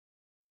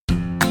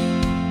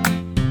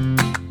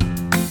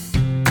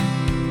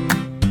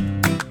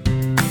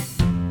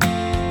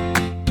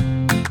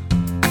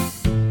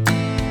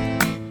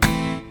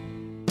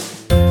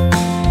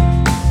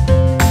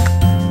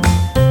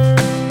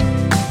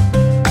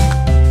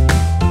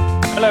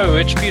Hello,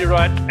 it's Peter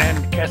Wright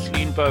and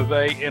Kathleen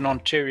Beauvais in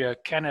Ontario,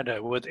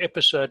 Canada, with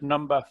episode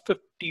number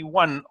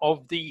 51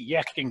 of the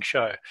Yakking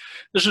Show.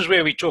 This is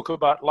where we talk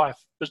about life,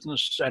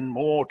 business, and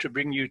more to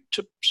bring you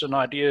tips and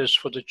ideas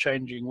for the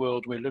changing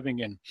world we're living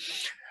in.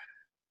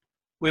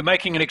 We're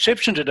making an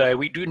exception today.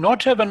 We do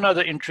not have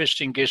another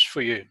interesting guest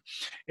for you.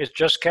 It's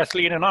just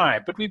Kathleen and I,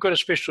 but we've got a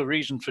special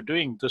reason for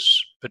doing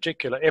this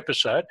particular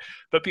episode.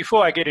 But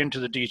before I get into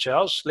the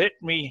details, let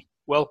me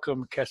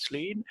welcome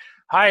Kathleen.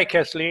 Hi,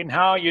 Kathleen.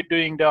 How are you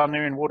doing down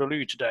there in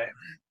Waterloo today?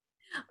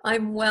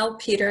 I'm well,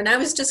 Peter. And I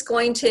was just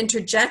going to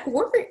interject.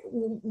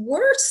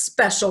 We're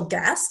special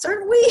guests,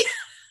 aren't we?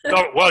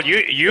 Oh, well,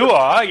 you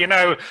are. You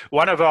know,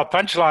 one of our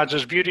punchlines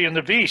is Beauty and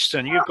the Beast,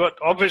 and you've got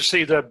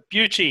obviously the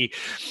beauty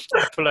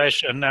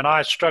appellation, and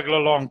I struggle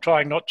along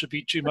trying not to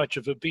be too much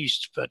of a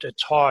beast, but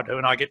it's hard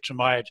when I get to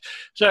my age.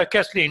 So,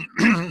 Kathleen,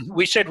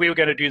 we said we were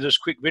going to do this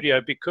quick video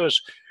because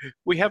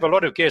we have a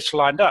lot of guests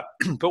lined up,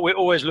 but we're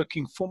always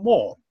looking for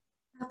more.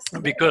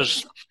 Absolutely.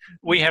 Because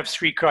we have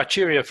three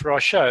criteria for our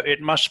show. It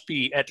must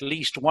be at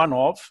least one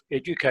of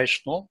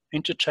educational,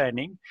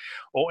 entertaining,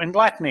 or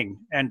enlightening.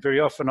 And very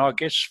often our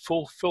guests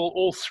fulfill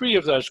all three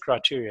of those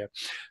criteria.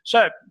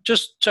 So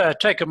just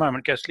take a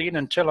moment, Kathleen,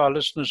 and tell our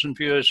listeners and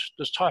viewers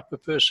the type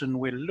of person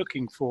we're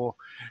looking for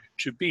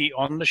to be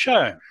on the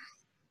show.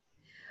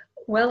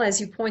 Well, as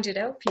you pointed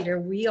out,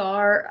 Peter, we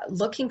are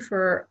looking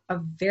for a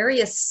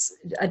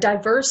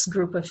diverse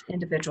group of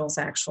individuals,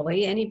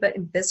 actually. Anybody,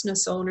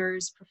 business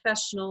owners,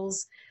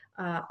 professionals,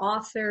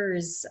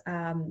 authors,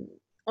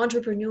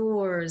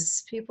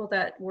 entrepreneurs, people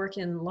that work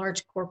in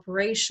large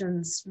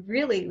corporations.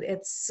 Really,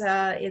 it's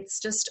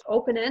just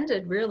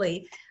open-ended,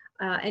 really.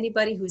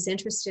 Anybody who's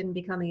interested in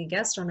becoming a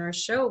guest on our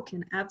show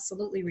can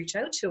absolutely reach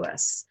out to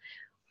us.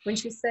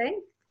 Wouldn't you say?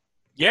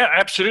 Yeah,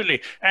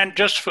 absolutely. And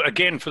just for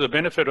the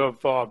benefit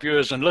of our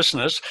viewers and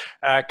listeners,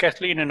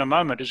 Kathleen in a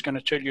moment is going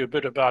to tell you a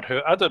bit about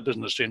her other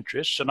business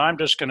interests. And I'm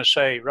just going to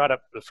say right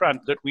up the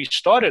front that we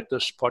started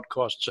this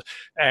podcast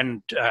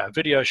and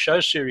video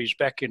show series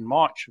back in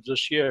March of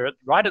this year,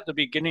 right at the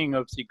beginning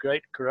of the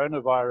great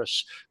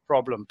coronavirus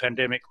problem,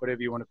 pandemic,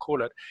 whatever you want to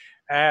call it.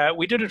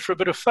 We did it for a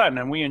bit of fun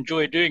and we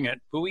enjoy doing it,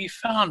 but we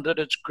found that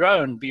it's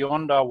grown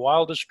beyond our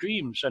wildest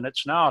dreams and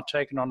it's now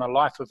taken on a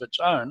life of its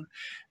own.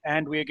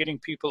 And we're getting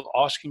people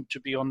asking to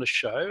be on the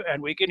show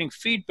and we're getting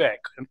feedback.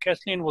 And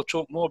Kathleen will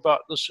talk more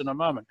about this in a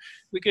moment.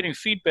 We're getting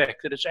feedback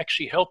that it's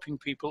actually helping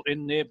people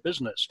in their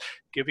business,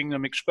 giving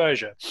them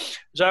exposure.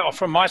 So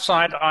from my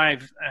side, I'm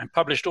a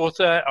published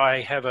author.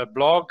 I have a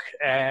blog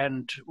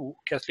and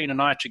Kathleen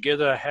and I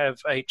together have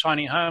a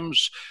tiny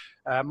homes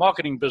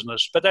marketing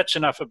business. But that's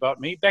enough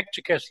about me. Back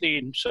to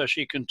Kathleen so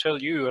she can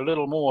tell you a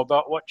little more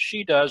about what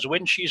she does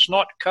when she's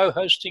not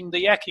co-hosting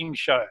the Yakking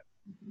Show.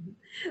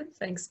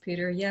 Thanks,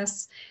 Peter.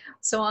 Yes.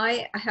 So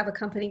I have a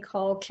company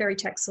called Carry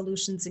Tech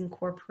Solutions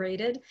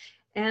Incorporated,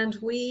 and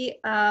we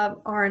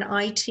are an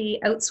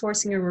IT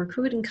outsourcing and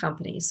recruiting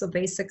company. So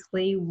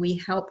basically,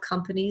 we help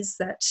companies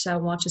that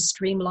want to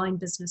streamline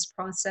business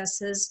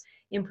processes,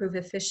 improve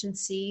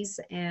efficiencies,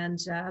 and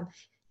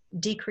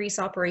decrease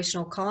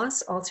operational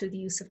costs all through the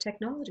use of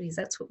technologies.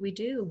 That's what we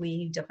do.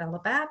 We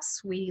develop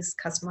apps, we use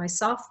customized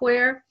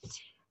software.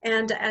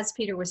 And as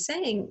Peter was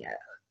saying,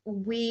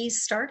 we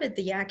started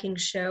the Yakking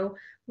Show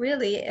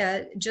really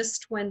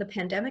just when the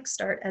pandemic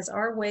started as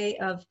our way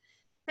of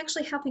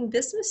actually helping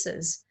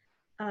businesses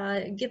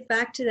give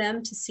back to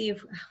them to see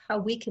how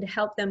we could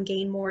help them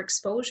gain more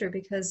exposure,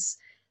 because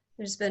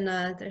there's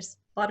a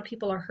lot of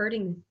people are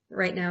hurting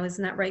right now.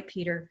 Isn't that right,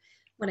 Peter?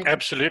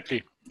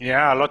 Absolutely.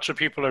 Yeah, lots of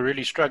people are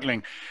really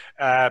struggling.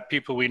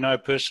 People we know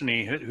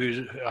personally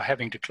who are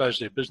having to close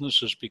their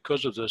businesses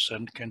because of this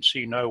and can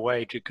see no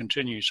way to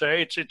continue. So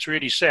it's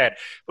really sad,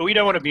 but we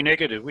don't want to be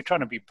negative. We're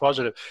trying to be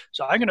positive.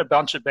 So I'm going to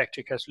bounce it back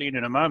to Kathleen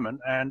in a moment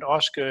and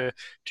ask her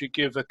to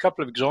give a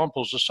couple of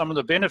examples of some of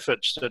the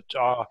benefits that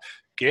our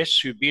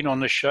guests who've been on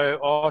the show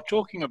are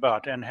talking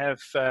about and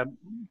have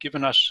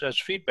given us as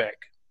feedback.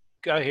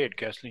 Go ahead,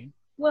 Kathleen.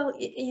 Well,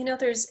 you know,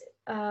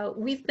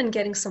 we've been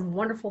getting some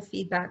wonderful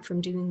feedback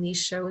from doing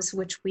these shows,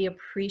 which we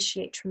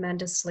appreciate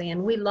tremendously.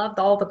 And we love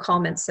all the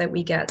comments that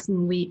we get,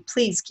 and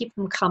please keep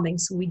them coming.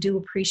 So we do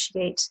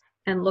appreciate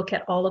and look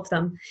at all of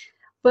them.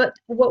 But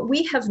what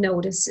we have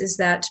noticed is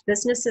that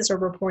businesses are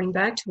reporting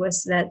back to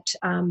us that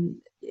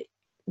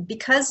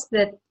because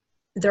that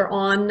they're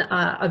on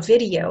a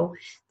video,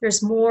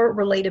 there's more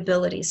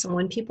relatability. So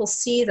when people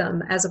see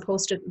them, as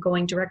opposed to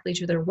going directly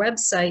to their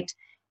website,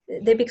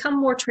 they become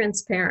more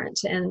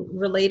transparent and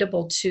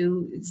relatable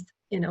to,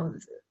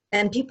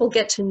 and people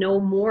get to know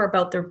more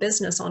about their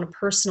business on a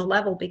personal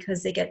level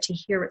because they get to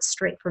hear it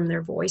straight from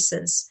their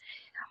voices.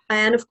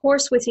 And of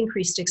course, with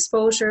increased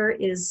exposure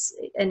is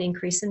an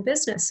increase in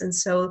business. And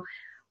so,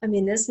 I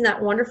mean, isn't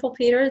that wonderful,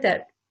 Peter,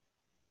 that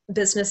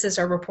businesses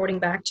are reporting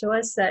back to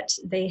us that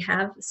they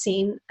have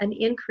seen an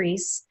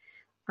increase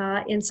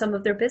in some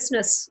of their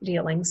business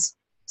dealings?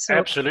 So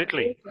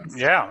absolutely.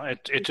 Yeah,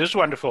 it is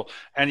wonderful.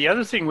 And the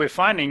other thing we're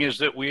finding is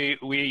that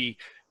we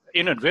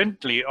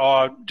inadvertently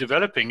are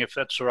developing, if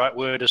that's the right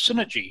word, a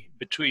synergy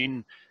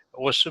between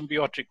or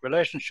symbiotic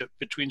relationship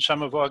between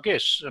some of our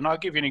guests. And I'll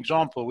give you an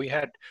example. We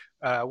had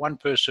one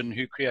person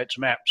who creates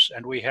maps,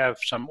 and we have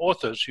some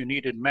authors who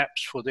needed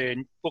maps for their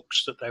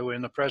books that they were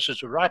in the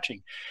process of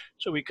writing.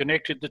 So we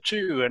connected the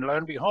two, and lo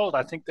and behold,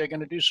 I think they're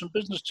going to do some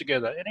business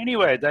together. And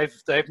anyway,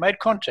 they've made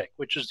contact,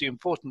 which is the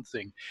important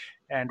thing.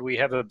 And we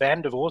have a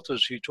band of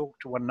authors who talk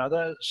to one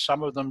another.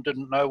 Some of them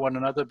didn't know one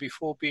another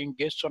before being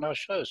guests on our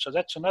show. So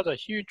that's another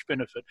huge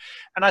benefit.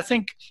 And I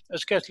think,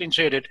 as Kathleen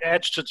said, it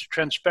adds to the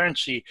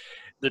transparency.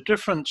 The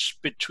difference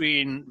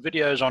between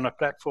videos on a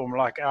platform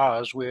like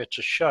ours, where it's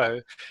a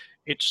show,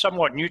 it's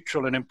somewhat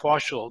neutral and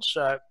impartial.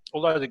 So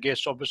although the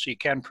guests obviously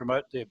can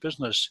promote their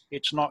business,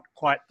 it's not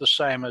quite the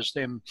same as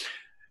them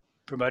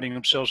promoting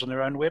themselves on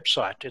their own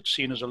website. It's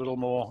seen as a little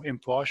more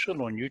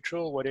impartial or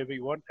neutral, whatever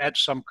you want,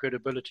 adds some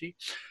credibility.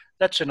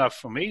 That's enough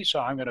for me. So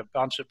I'm going to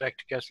bounce it back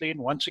to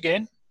Kathleen once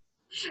again.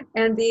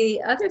 And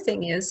the other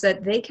thing is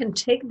that they can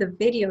take the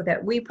video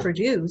that we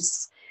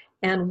produce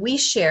and we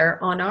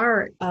share on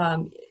our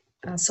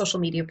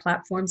social media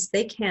platforms.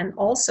 They can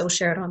also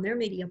share it on their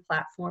media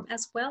platform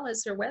as well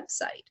as their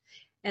website.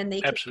 And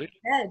they can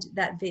embed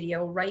that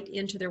video right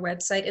into their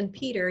website. And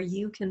Peter,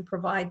 you can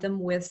provide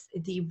them with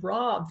the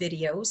raw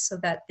video so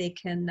that they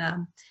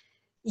can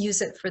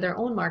use it for their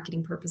own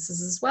marketing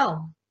purposes as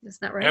well.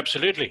 Isn't that right?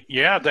 Absolutely.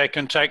 Yeah, they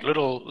can take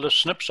little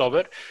snips of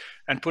it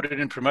and put it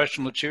in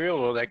promotional material,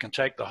 or they can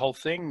take the whole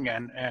thing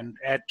and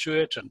add to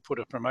it and put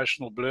a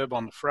promotional blurb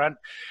on the front.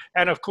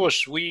 And of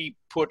course, we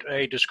put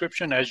a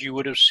description, as you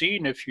would have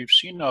seen if you've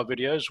seen our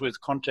videos,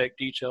 with contact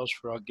details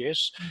for our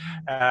guests.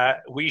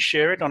 We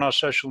share it on our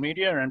social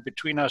media, and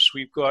between us,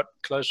 we've got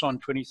close on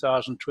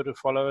 20,000 Twitter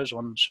followers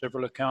on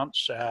several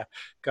accounts, a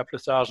couple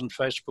of thousand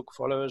Facebook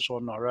followers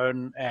on our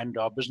own and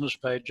our business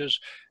pages,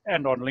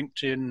 and on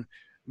LinkedIn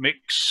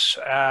mix,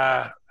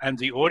 and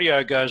the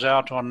audio goes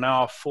out on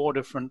now 4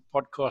 different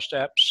podcast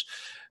apps.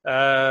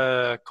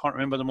 Can't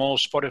remember them all.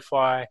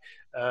 Spotify,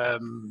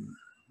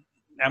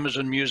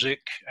 Amazon Music,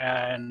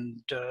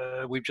 and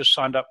we've just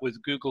signed up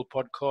with Google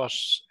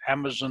Podcasts,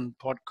 Amazon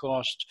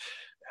Podcast,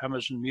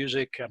 Amazon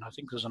Music, and I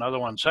think there's another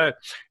one. So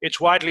it's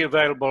widely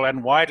available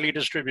and widely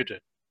distributed.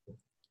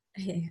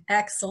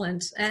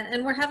 Excellent.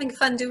 And we're having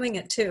fun doing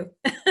it too.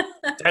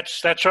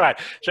 That's right.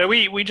 So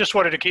we just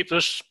wanted to keep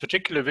this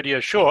particular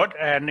video short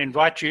and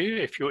invite you,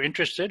 if you're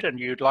interested and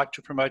you'd like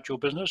to promote your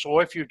business,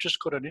 or if you've just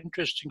got an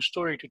interesting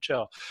story to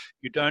tell.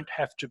 You don't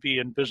have to be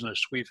in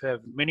business. We've had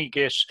many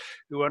guests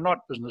who are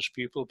not business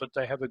people, but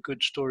they have a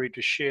good story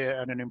to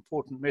share and an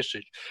important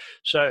message.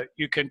 So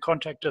you can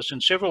contact us in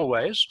several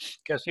ways.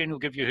 Kathleen will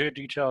give you her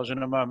details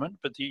in a moment,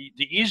 but the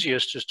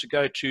easiest is to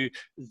go to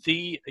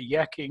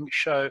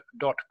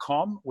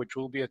theyakkingshow.com, which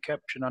will be a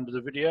caption under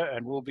the video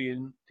and will be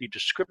in the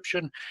description.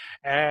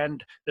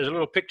 And there's a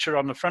little picture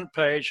on the front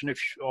page and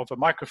of a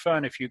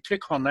microphone. If you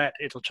click on that,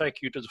 it'll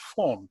take you to the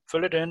form.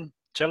 Fill it in.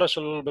 Tell us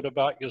a little bit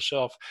about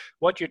yourself,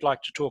 what you'd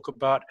like to talk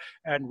about,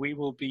 and we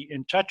will be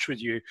in touch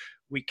with you.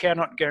 We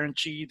cannot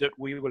guarantee that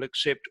we will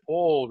accept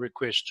all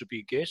requests to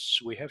be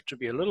guests. We have to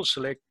be a little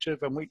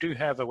selective, and we do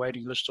have a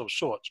waiting list of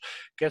sorts.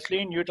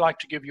 Kathleen, you'd like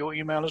to give your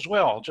email as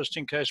well, just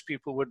in case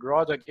people would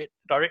rather get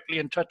directly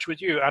in touch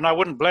with you. And I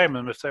wouldn't blame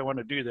them if they want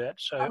to do that.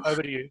 So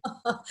over to you.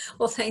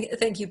 Well,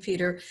 thank you,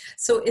 Peter.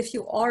 So if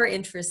you are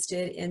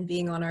interested in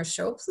being on our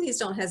show, please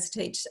don't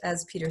hesitate,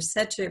 as Peter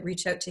said, to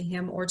reach out to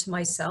him or to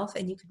myself.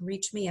 And you can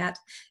reach me at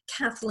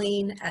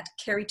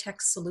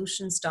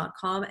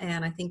Kathleen@caritechsolutions.com.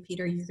 And I think,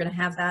 Peter, you're going to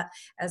have that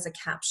as a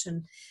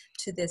caption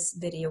to this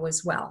video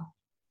as well.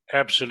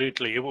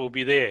 Absolutely, it will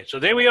be there. So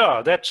there we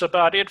are. That's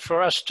about it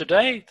for us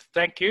today.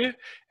 Thank you,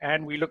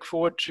 and we look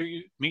forward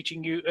to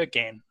meeting you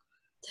again.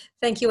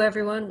 Thank you,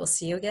 everyone. We'll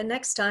see you again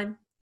next time.